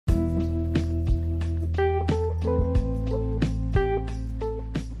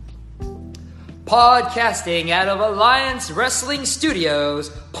podcasting out of Alliance Wrestling Studios,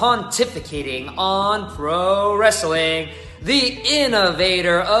 pontificating on pro wrestling, the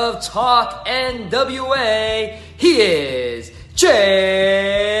innovator of Talk NWA, he is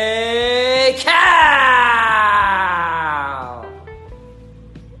Jay Cal!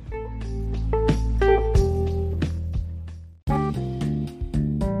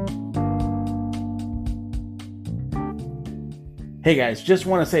 Hey guys, just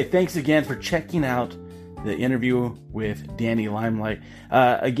want to say thanks again for checking out the interview with Danny LimeLight.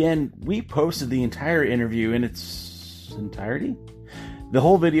 Again, we posted the entire interview in its entirety. The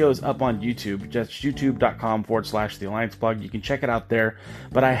whole video is up on YouTube, just youtube.com/The Alliance Blog. You can check it out there.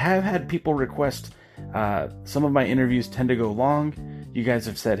 But I have had people request, some of my interviews tend to go long. You guys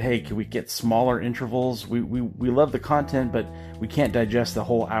have said, hey, can we get smaller intervals? We love the content, but we can't digest the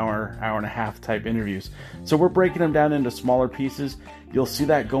whole hour and a half type interviews. So we're breaking them down into smaller pieces. You'll see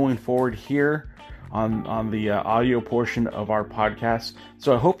that going forward here on the audio portion of our podcast.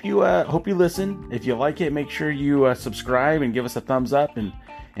 So I hope you listen. If you like it, make sure you subscribe and give us a thumbs up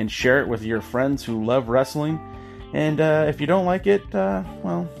and share it with your friends who love wrestling. And if you don't like it,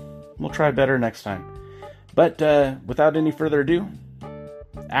 well, we'll try better next time. But without any further ado,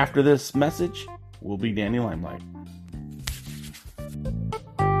 after this message will be Danny LimeLight.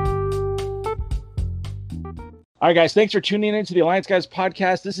 All right, guys, thanks for tuning in to the Alliance Guys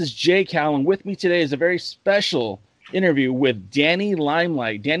podcast. This is Jay Cal, and with me today is a very special interview with Danny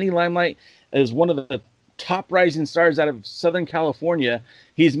LimeLight. Danny LimeLight is one of the top rising stars out of Southern California.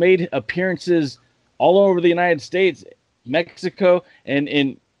 He's made appearances all over the United States, Mexico,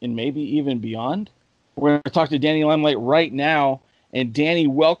 and maybe even beyond. We're going to talk to Danny LimeLight right now. And Danny,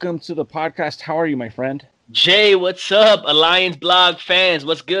 welcome to the podcast. How are you, my friend? Jay, what's up? Alliance Blog fans,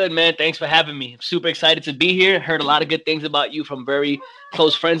 what's good, man? Thanks for having me. I'm super excited to be here. Heard a lot of good things about you from very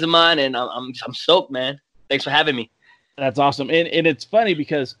close friends of mine, and I'm stoked, man. Thanks for having me. That's awesome. And it's funny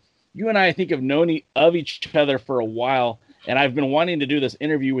because you and I think have known of each other for a while, and I've been wanting to do this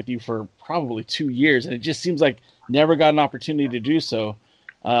interview with you for probably 2 years, and it just seems like never got an opportunity to do so.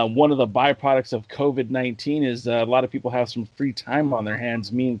 One of the byproducts of COVID-19 is a lot of people have some free time on their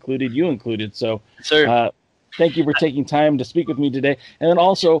hands, me included, you included. So, thank you for taking time to speak with me today. And then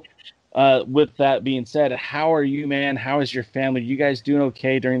also, with that being said, how are you, man? How is your family? You guys doing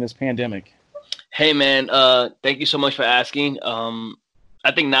okay during this pandemic? Hey, man. Thank you so much for asking.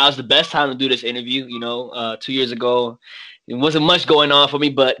 I think now is the best time to do this interview. 2 years ago, it wasn't much going on for me,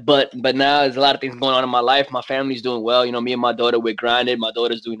 but now there's a lot of things going on in my life. My family's doing well. Me and my daughter, we're grinded. My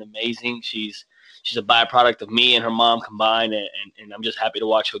daughter's doing amazing. She's a byproduct of me and her mom combined, and I'm just happy to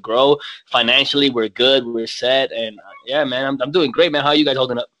watch her grow. Financially, we're good. We're set, and yeah, man, I'm doing great, man. How are you guys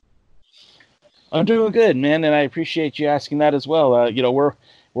holding up? I'm doing good, man, and I appreciate you asking that as well.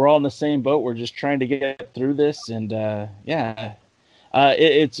 We're all in the same boat. We're just trying to get through this, and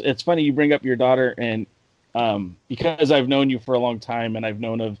it's funny you bring up your daughter, and because I've known you for a long time and I've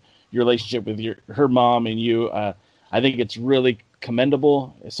known of your relationship with her mom and you, I think it's really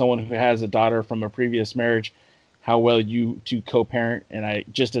commendable as someone who has a daughter from a previous marriage, how well you two co-parent. And I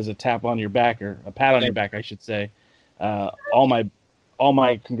just as a tap on your back, or a pat on your back, I should say, all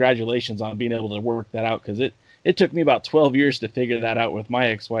my congratulations on being able to work that out. Cause it took me about 12 years to figure that out with my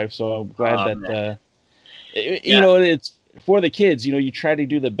ex-wife. So I'm glad it's for the kids, you try to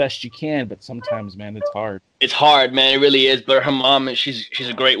do the best you can, but sometimes, man, it's hard. It's hard, man. It really is. But her mom, she's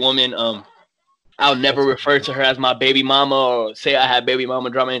a great woman. I'll never refer to her as my baby mama or say I have baby mama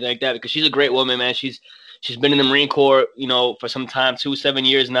drama or anything like that, because she's a great woman, man. She's been in the Marine Corps, for some time, 7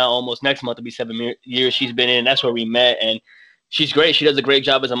 years now. Almost next month will be 7 years she's been in. That's where we met, and she's great. She does a great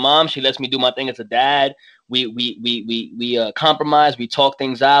job as a mom. She lets me do my thing as a dad. We compromise. We talk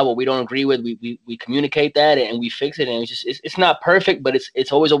things out. What we don't agree with, we communicate that and we fix it. And it's not perfect, but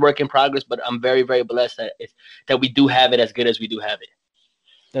it's always a work in progress. But I'm very, very blessed that we do have it as good as we do have it.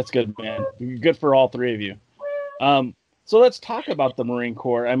 That's good, man. Good for all three of you. So let's talk about the Marine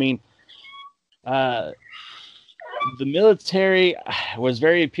Corps. I mean, the military was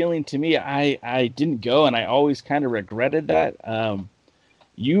very appealing to me. I didn't go, and I always kind of regretted that.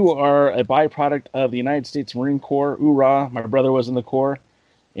 You are a byproduct of the United States Marine Corps. Hoorah! My brother was in the Corps.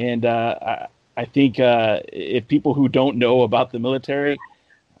 And I think if people who don't know about the military,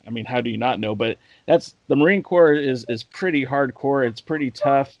 I mean, how do you not know? But the Marine Corps is pretty hardcore. It's pretty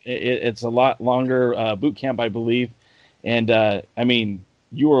tough. It's a lot longer boot camp, I believe. And I mean,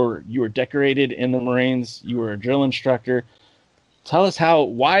 you were decorated in the Marines. You were a drill instructor. Tell us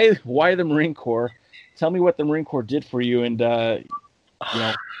why the Marine Corps? Tell me what the Marine Corps did for you, and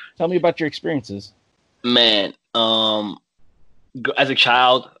tell me about your experiences. Man, as a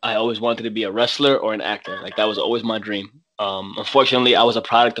child, I always wanted to be a wrestler or an actor. Like that was always my dream. Unfortunately, I was a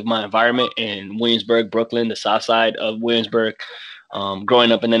product of my environment in Williamsburg, Brooklyn, the south side of Williamsburg.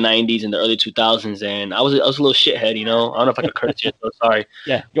 Growing up in the 90s and the early 2000s, and I was a little shithead, you know. I don't know if I could curse here, so sorry.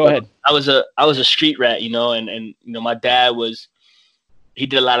 Yeah, go ahead. I was a street rat, you know, and you know, my dad he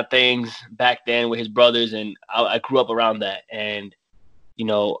did a lot of things back then with his brothers, and I grew up around that. And you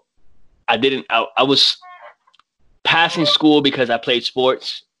know, I was passing school because I played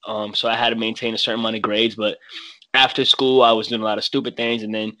sports, so I had to maintain a certain amount of grades. But after school, I was doing a lot of stupid things,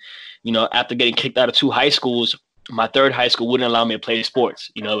 and then, you know, after getting kicked out of 2 high schools, my third high school wouldn't allow me to play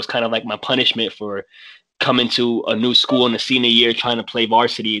sports. You know, it was kind of like my punishment for coming to a new school in the senior year trying to play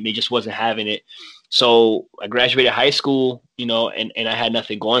varsity, and they just wasn't having it. So I graduated high school, you know, and I had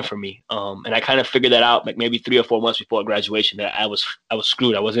nothing going for me. And I kind of figured that out like maybe 3 or 4 months before graduation, that I was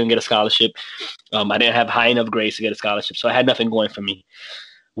screwed. I wasn't gonna get a scholarship. I didn't have high enough grades to get a scholarship, so I had nothing going for me.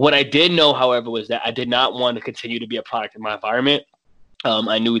 What I did know, however, was that I did not want to continue to be a product of my environment.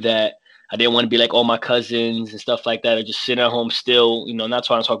 I knew that I didn't want to be like all my cousins and stuff like that, or just sitting at home still, you know, not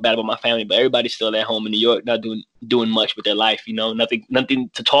trying to talk bad about my family, but everybody's still at home in New York, not doing much with their life, you know, nothing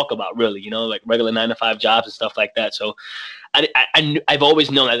to talk about really, you know, like regular 9-to-5 jobs and stuff like that. So I've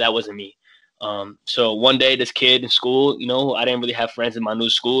always known that wasn't me. So one day this kid in school, you know, I didn't really have friends in my new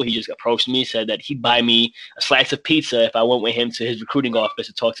school. He just approached me, said that he'd buy me a slice of pizza if I went with him to his recruiting office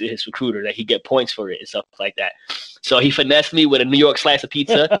to talk to his recruiter, that he'd get points for it and stuff like that. So he finessed me with a New York slice of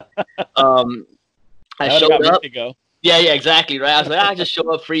pizza. I showed up. Yeah, exactly. Right. I was like, I just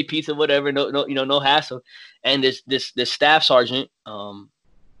show up, free pizza, whatever. No, you know, no hassle. And this staff sergeant,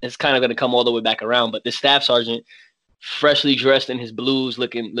 it's kind of going to come all the way back around, but this staff sergeant, freshly dressed in his blues,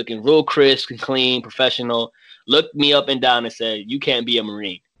 looking real crisp and clean, professional, looked me up and down and said, "You can't be a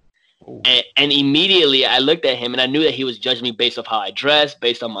Marine." And immediately I looked at him and I knew that he was judging me based off how I dressed,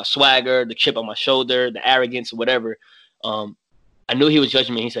 based on my swagger, the chip on my shoulder, the arrogance, whatever. I knew he was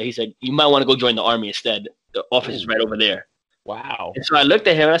judging me. He said, "You might want to go join the Army instead. The office is right over there." Wow. And so I looked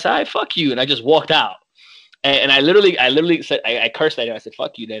at him and I said, "All right, fuck you." And I just walked out. And I literally said, I cursed at him. I said,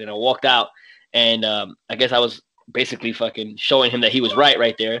 "Fuck you," then. And I walked out. And I guess I was basically fucking showing him that he was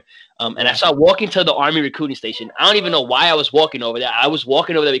right there. And I started walking to the Army recruiting station. I don't even know why I was walking over there. I was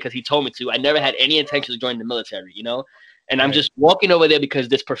walking over there because he told me to. I never had any intention of joining the military, you know? And I'm just walking over there because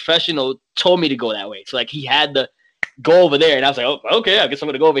this professional told me to go that way. So like he had to go over there. And I was like, oh, okay, I guess I'm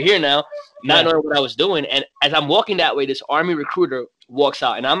going to go over here now, not knowing what I was doing. And as I'm walking that way, this Army recruiter walks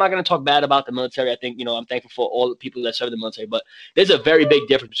out. And I'm not going to talk bad about the military. I think, you know, I'm thankful for all the people that serve the military. But there's a very big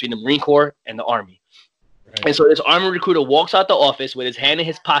difference between the Marine Corps and the Army. Right. And so this Army recruiter walks out the office with his hand in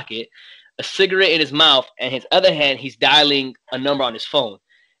his pocket, a cigarette in his mouth, and his other hand, he's dialing a number on his phone.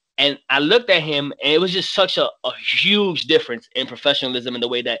 And I looked at him, and it was just such a huge difference in professionalism and the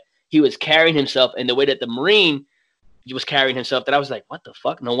way that he was carrying himself and the way that the Marine was carrying himself, that I was like, what the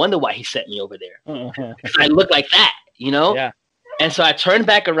fuck? No wonder why he sent me over there. I look like that, you know? Yeah. And so I turned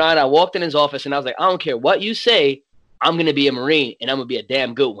back around. I walked in his office, and I was like, I don't care what you say. I'm going to be a Marine, and I'm going to be a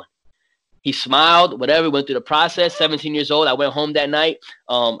damn good one. He smiled, whatever, went through the process, 17 years old. I went home that night.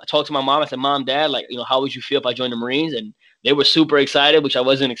 I talked to my mom. I said, "Mom, Dad, like, you know, how would you feel if I joined the Marines?" And they were super excited, which I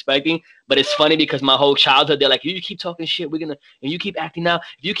wasn't expecting. But it's funny because my whole childhood, they're like, "You keep talking shit, and you keep acting out.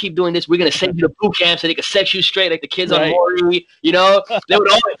 If you keep doing this, we're going to send you to boot camp so they can set you straight like the kids on Maury." You know, they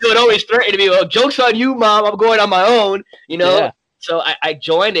would always threaten me, "Well, joke's on you, Mom. I'm going on my own," you know. Yeah. So I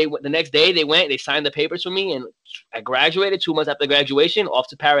joined. The next day they signed the papers for me, and I graduated. 2 months after graduation, off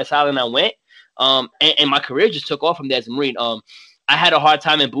to Paris Island I went. And my career just took off from there as a Marine. I had a hard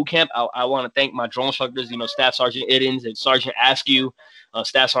time in boot camp. I want to thank my drone instructors, you know, Staff Sergeant Iddens and Sergeant Askew,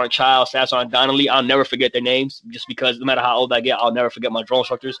 Staff Sergeant Child, Staff Sergeant Donnelly. I'll never forget their names, just because no matter how old I get, I'll never forget my drone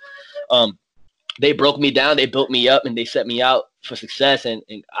instructors. They broke me down, they built me up, and they set me out for success. And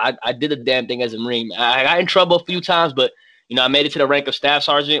I did the damn thing as a Marine. I got in trouble a few times, but you know, I made it to the rank of Staff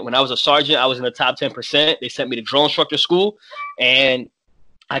Sergeant. When I was a sergeant, I was in the top 10%. They sent me to drone instructor school, and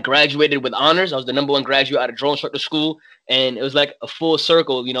I graduated with honors. I was the #1 graduate out of drone instructor school. And it was like a full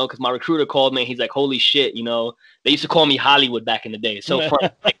circle, you know, because my recruiter called me and he's like, "Holy shit," you know, they used to call me Hollywood back in the day. It's so funny.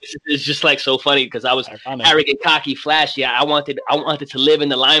 Like, it's just like so funny because I was arrogant, cocky, flashy. I wanted to live in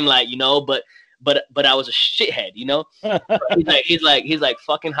the limelight, you know, but I was a shithead, you know. he's like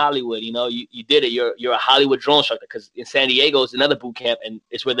fucking Hollywood, you know. You did it. You're a Hollywood drone instructor, because in San Diego is another boot camp, and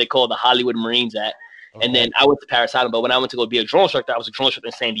it's where they call the Hollywood Marines at. Okay. And then I went to Paris Island, but when I went to go be a drone instructor, I was a drone instructor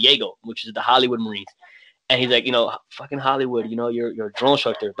in San Diego, which is the Hollywood Marines. And he's like, you know, fucking Hollywood, you know, you're a drone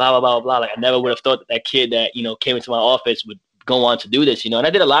instructor, blah blah blah blah. Like I never would have thought that kid that, you know, came into my office would go on to do this, and I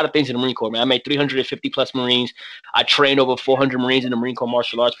did a lot of things in the Marine Corps, man. I made 350 plus Marines. I trained over 400 Marines in the Marine Corps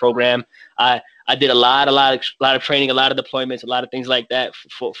martial arts program. I did a lot of training, a lot of deployments, a lot of things like that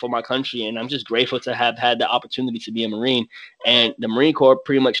for my country. And I'm just grateful to have had the opportunity to be a Marine. And the Marine Corps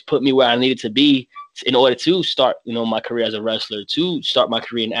pretty much put me where I needed to be in order to start, my career as a wrestler, to start my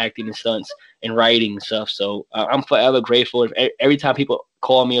career in acting and stunts and writing and stuff. So I'm forever grateful. Every time people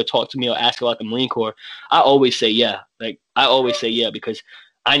call me or talk to me or ask about the Marine Corps, I always say yeah. Because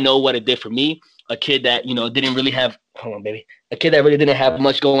I know what it did for me. A kid that, didn't really have, hold on, baby. A kid that really didn't have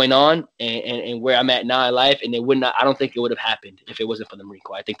much going on and where I'm at now in life. And I don't think it would have happened if it wasn't for the Marine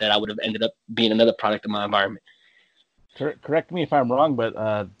Corps. I think that I would have ended up being another product of my environment. Correct me if I'm wrong, but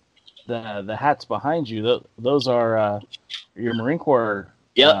the hats behind you, those are your Marine Corps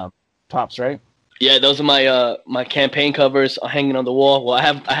tops, right? Yeah, those are my campaign covers hanging on the wall. Well,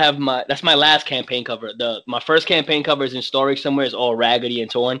 that's my last campaign cover. My first campaign cover is in storage somewhere. It's all raggedy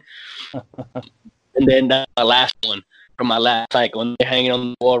and torn. And then that's my last one from my last cycle. And they're hanging on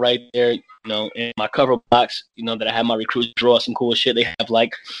the wall right there, in my cover box, that I have my recruits draw some cool shit. They have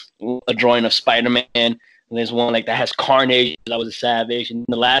like a drawing of Spider-Man. And there's one like that has Carnage. I was a savage. And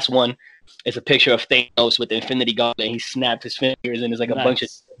the last one is a picture of Thanos with the Infinity Gauntlet. He snapped his fingers, and there's like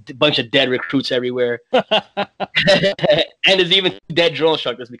a bunch of dead recruits everywhere. And there's even dead drone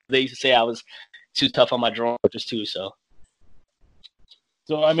instructors because they used to say I was too tough on my drone instructors too.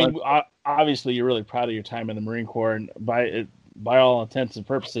 So I mean, obviously, you're really proud of your time in the Marine Corps, and by all intents and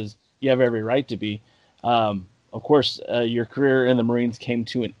purposes, you have every right to be. Of course, your career in the Marines came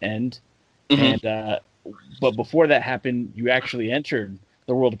to an end, and but before that happened, you actually entered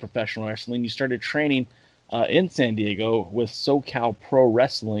the world of professional wrestling. You started training in San Diego with SoCal Pro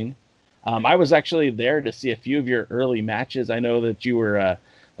Wrestling. I was actually there to see a few of your early matches. I know that you were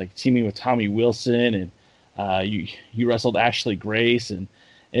like teaming with Tommy Wilson, and you wrestled Ashley Grace, and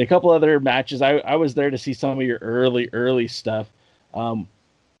a couple other matches. I was there to see some of your early stuff.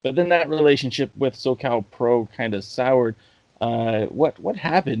 But then that relationship with SoCal Pro kind of soured. What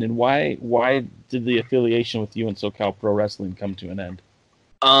happened, and why did the affiliation with you and SoCal Pro Wrestling come to an end?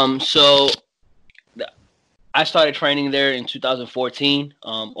 So I started training there in 2014,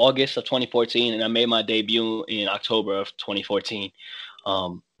 August of 2014, and I made my debut in October of 2014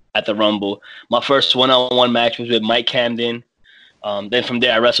 at the Rumble. My first one-on-one match was with Mike Camden. Then from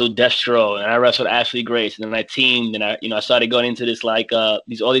there, I wrestled Destro, and I wrestled Ashley Grace, and then I teamed, and I started going into this like all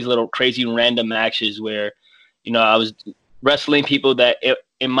these little crazy random matches where, I was wrestling people that,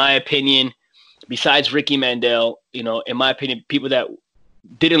 in my opinion, besides Ricky Mandel, in my opinion, people that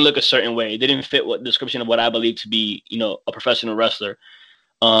didn't look a certain way, didn't fit what description of what I believe to be, a professional wrestler.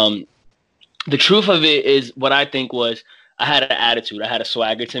 The truth of it is, what I think was, I had an attitude, I had a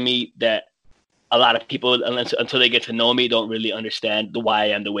swagger to me that a lot of people, until they get to know me, don't really understand why I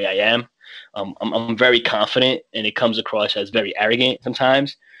am the way I am. I'm very confident, and it comes across as very arrogant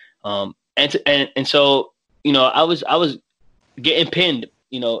sometimes. And so, I was getting pinned,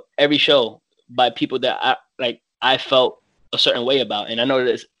 every show by people that I felt a certain way about. And I know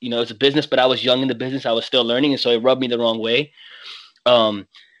that it's a business, but I was young in the business. I was still learning, and so it rubbed me the wrong way.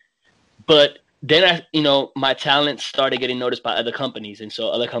 But then my talent started getting noticed by other companies, and so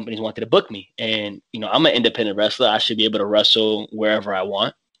other companies wanted to book me. And I'm an independent wrestler. I should be able to wrestle wherever I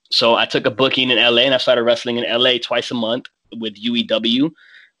want. So I took a booking in LA, and I started wrestling in LA twice a month with UEW.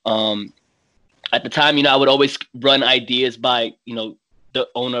 At the time, I would always run ideas by the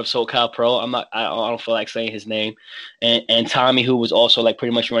owner of SoCal Pro. I don't feel like saying his name, and Tommy, who was also like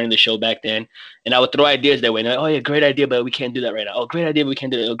pretty much running the show back then. And I would throw ideas their way. And they're like, oh yeah, great idea, but we can't do that right now. Oh, great idea, but we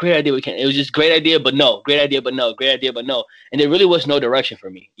can't do it. Oh, great idea, we can't. It was just great idea, but no. Great idea, but no. Great idea, but no. And there really was no direction for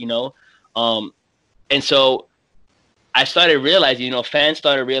me, And so I started realizing, fans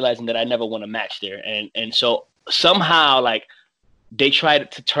started realizing that I never won a match there, and so somehow like they tried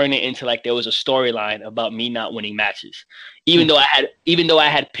to turn it into like there was a storyline about me not winning matches. Even though I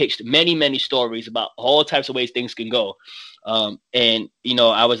had pitched many stories about all types of ways things can go, and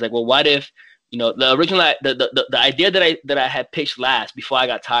I was like, well, what if the original the idea that I had pitched last before I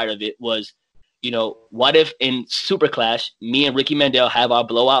got tired of it was, what if in Super Clash me and Ricky Mandel have our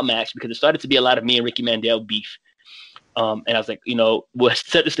blowout match, because it started to be a lot of me and Ricky Mandel beef, and I was like, we'll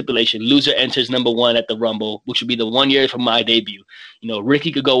set the stipulation: loser enters number one at the Rumble, which would be the 1 year from my debut.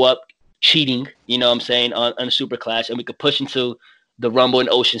 Ricky could go up cheating, on the Super Clash, and we could push into the Rumble in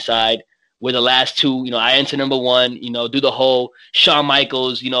Oceanside, where the last two, I enter number one, do the whole Shawn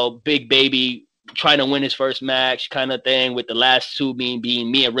Michaels, big baby trying to win his first match kind of thing, with the last two being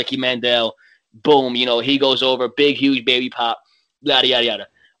me and Ricky Mandel. Boom, he goes over, big, huge baby pop, yada, yada, yada.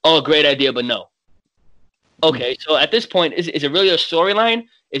 Oh, great idea, but no. okay, so at this point, is it really a storyline?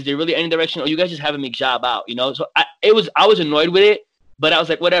 Is there really any direction? Or you guys just having me job out, you know? So I was annoyed with it, but I was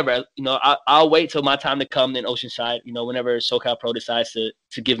like, whatever, you know, I'll wait till my time to come in Oceanside, you know, whenever SoCal Pro decides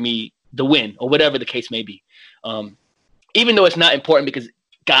to give me the win or whatever the case may be. Even though it's not important because,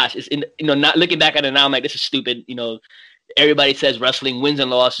 gosh, it's in, you know, not looking back at it now, I'm like, this is stupid. You know, everybody says wrestling wins and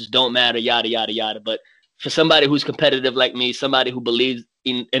losses don't matter, yada, yada, yada. But for somebody who's competitive like me, somebody who believes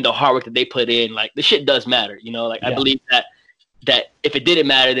in the hard work that they put in, like, the shit does matter, you know? Like, I believe that if it didn't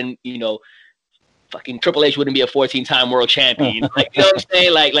matter, then, you know, fucking Triple H wouldn't be a 14-time world champion. You know? Like, you know what I'm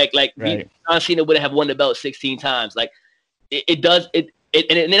saying? Like right. John Cena wouldn't have won the belt 16 times. Like, it does –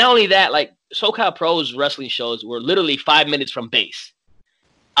 and not only that, like, SoCal Pro's wrestling shows were literally 5 minutes from base.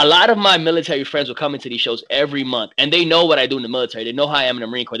 A lot of my military friends will come into these shows every month, and they know what I do in the military. They know how I am in the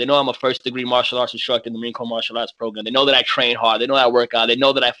Marine Corps. They know I'm a first-degree martial arts instructor in the Marine Corps martial arts program. They know that I train hard. They know that I work out. They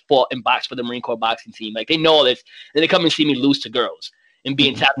know that I fought and boxed for the Marine Corps boxing team. Like, they know all this. Then they come and see me lose to girls and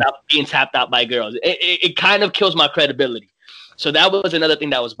being tapped out by girls. It kind of kills my credibility. So that was another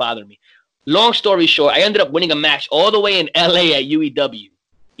thing that was bothering me. Long story short, I ended up winning a match all the way in LA at UEW.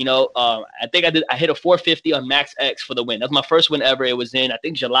 You know, I think I hit a 450 on Max X for the win. That was my first win ever. It was in, I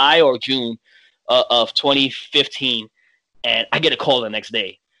think, July or June of 2015. And I get a call the next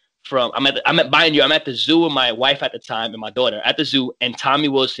day from, I'm at the zoo with my wife at the time and my daughter at the zoo, and Tommy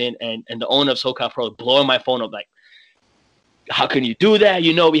Wilson and the owner of SoCal Pro blowing my phone up like, how can you do that?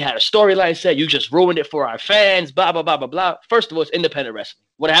 You know, we had a storyline set. You just ruined it for our fans, blah, blah, blah, blah, blah. First of all, it's independent wrestling.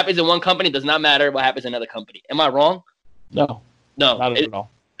 What happens in one company does not matter what happens in another company. Am I wrong? No, not at all.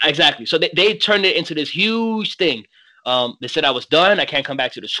 Exactly. So they turned it into this huge thing. They said I was done. I can't come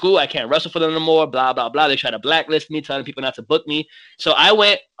back to the school. I can't wrestle for them no more, blah, blah, blah. They tried to blacklist me, telling people not to book me. So I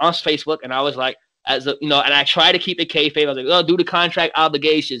went on Facebook and I was like, and I tried to keep it kayfabe. I was like, oh, due to contract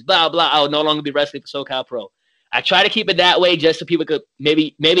obligations, blah, blah. I'll no longer be wrestling for SoCal Pro. I try to keep it that way just so people could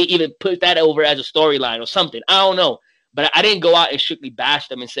maybe even put that over as a storyline or something. I don't know. But I didn't go out and strictly bash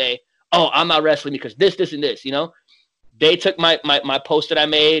them and say, oh, I'm not wrestling because this, and this, you know? They took my post that I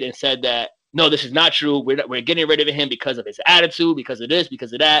made and said that, no, this is not true. We're getting rid of him because of his attitude, because of this,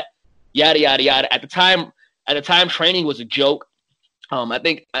 because of that, yada, yada, yada. At the time, training was a joke. I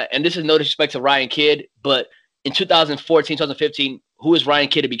think, and this is no disrespect to Ryan Kidd, but in 2014, 2015, who is Ryan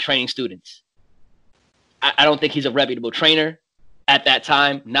Kidd to be training students? I don't think he's a reputable trainer at that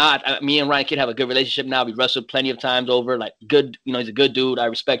time. Me and Ryan Kidd have a good relationship now. We wrestled plenty of times over, like good, you know, he's a good dude. I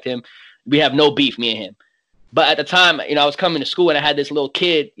respect him. We have no beef, me and him. But at the time, you know, I was coming to school and I had this little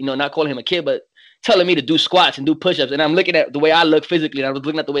kid, you know, not calling him a kid, but telling me to do squats and do push-ups. And I'm looking at the way I look physically, and I was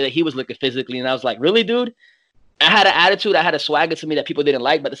looking at the way that he was looking physically. And I was like, really, dude? I had an attitude, I had a swagger to me that people didn't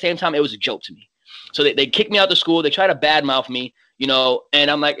like, but at the same time, it was a joke to me. So they kicked me out of school. They tried to badmouth me, you know, and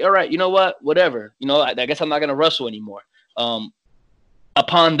I'm like, all right, you know what? Whatever. You know, I guess I'm not going to wrestle anymore.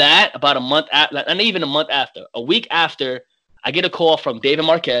 Upon that, about a month after, not even a month after, a week after, I get a call from David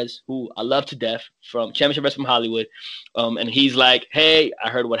Marquez, who I love to death, from Championship Wrestling from Hollywood. And he's like, hey, I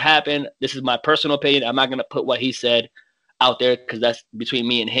heard what happened. This is my personal opinion. I'm not going to put what he said out there because that's between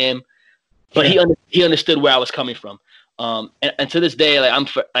me and him. But he understood where I was coming from. And to this day,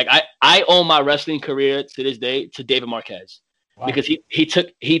 like I owe my wrestling career to this day to David Marquez. Wow. Because he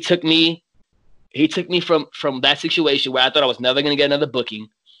took me from that situation where I thought I was never going to get another booking,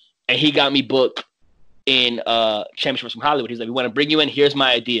 and he got me booked in Championship from Hollywood. He's like, we want to bring you in. Here's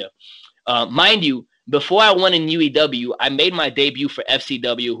my idea. Mind you, before I won in UEW, I made my debut for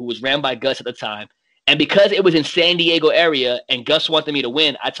FCW, who was ran by Gus at the time. And because it was in San Diego area and Gus wanted me to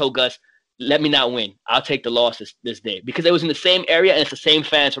win, I told Gus, let me not win. I'll take the loss this day. Because it was in the same area and it's the same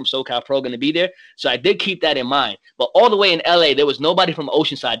fans from SoCal Pro going to be there. So I did keep that in mind. But all the way in LA, there was nobody from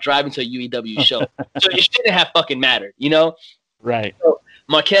Oceanside driving to a UEW show. So it shouldn't have fucking mattered, you know? Right. So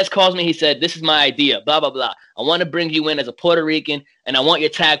Marquez calls me. He said, this is my idea, blah, blah, blah. I want to bring you in as a Puerto Rican, and I want your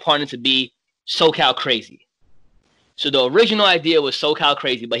tag partner to be SoCal Crazy. So the original idea was SoCal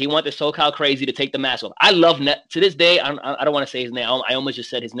Crazy, but he wanted SoCal Crazy to take the mask off. I love to this day. I don't want to say his name. I almost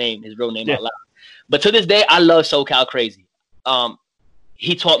just said his real name out loud. But to this day, I love SoCal Crazy.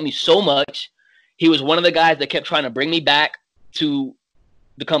 He taught me so much. He was one of the guys that kept trying to bring me back to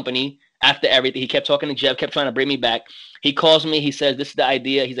the company after everything. He kept talking to Jeff, kept trying to bring me back. He calls me. He says, "This is the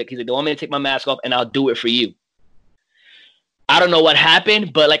idea." He's like, "They want me to take my mask off, and I'll do it for you." I don't know what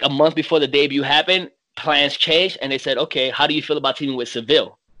happened, but like a month before the debut happened, plans changed, and they said, okay, how do you feel about teaming with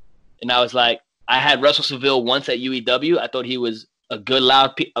Seville? And I was like, I had wrestled Seville once at UEW. I thought he was a good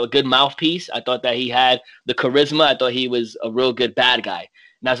mouthpiece. I thought that he had the charisma. I thought he was a real good bad guy.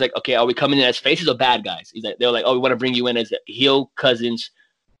 And I was like, okay, are we coming in as faces or bad guys? They were like, oh, we want to bring you in as heel cousins,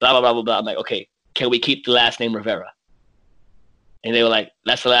 blah, blah, blah, blah, blah. I'm like, okay, can we keep the last name Rivera? And they were like,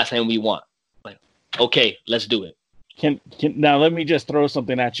 that's the last name we want. Like, okay, let's do it. Now let me just throw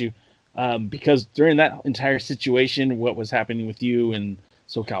something at you, because during that entire situation, what was happening with you and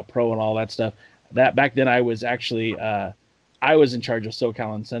SoCal Pro and all that stuff, that back then I was actually I was in charge of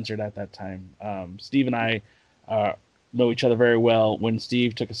SoCal Uncensored at that time. Steve and I know each other very well. When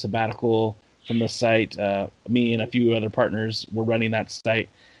Steve took a sabbatical from the site, me and a few other partners were running that site.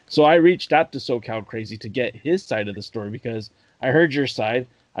 So I reached out to SoCal Crazy to get his side of the story, because I heard your side,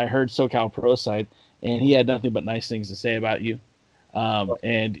 I heard SoCal Pro side, and he had nothing but nice things to say about you.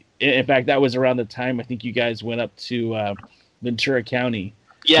 And in fact, that was around the time I think you guys went up to Ventura County.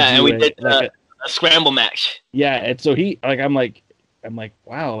 Yeah, and we did a scramble match. Yeah, and so I'm like,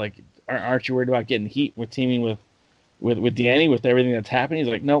 wow, like, aren't you worried about getting heat with teaming with Danny with everything that's happening?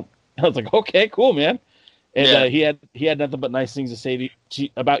 He's like, nope. I was like, okay, cool, man. And he had nothing but nice things to say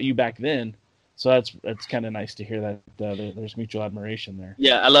about you back then. So that's kind of nice to hear that there's mutual admiration there.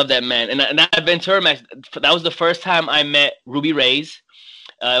 Yeah, I love that, man. And that Ventura match, that was the first time I met Ruby Reyes.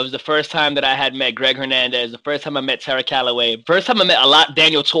 It was the first time that I had met Greg Hernandez. The first time I met Tara Calloway. First time I met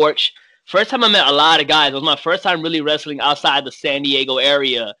Daniel Torch. First time I met a lot of guys. It was my first time really wrestling outside the San Diego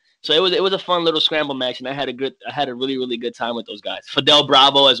area. So it was a fun little scramble match, and I had a really, really good time with those guys. Fidel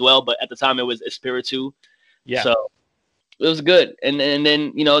Bravo as well, but at the time it was Espiritu. Yeah. So it was good. And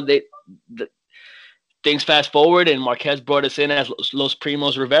then, you know, things fast forward, and Marquez brought us in as Los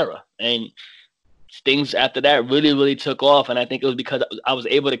Primos Rivera, and things after that really, really took off. And I think it was because I was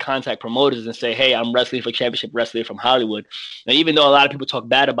able to contact promoters and say, hey, I'm wrestling for Championship Wrestling from Hollywood. And even though a lot of people talk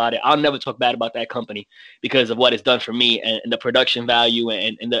bad about it, I'll never talk bad about that company because of what it's done for me and the production value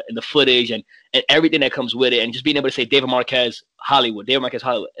and the footage and everything that comes with it. And just being able to say David Marquez Hollywood.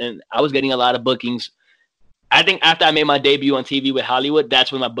 And I was getting a lot of bookings. I think after I made my debut on TV with Hollywood,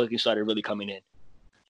 that's when my bookings started really coming in.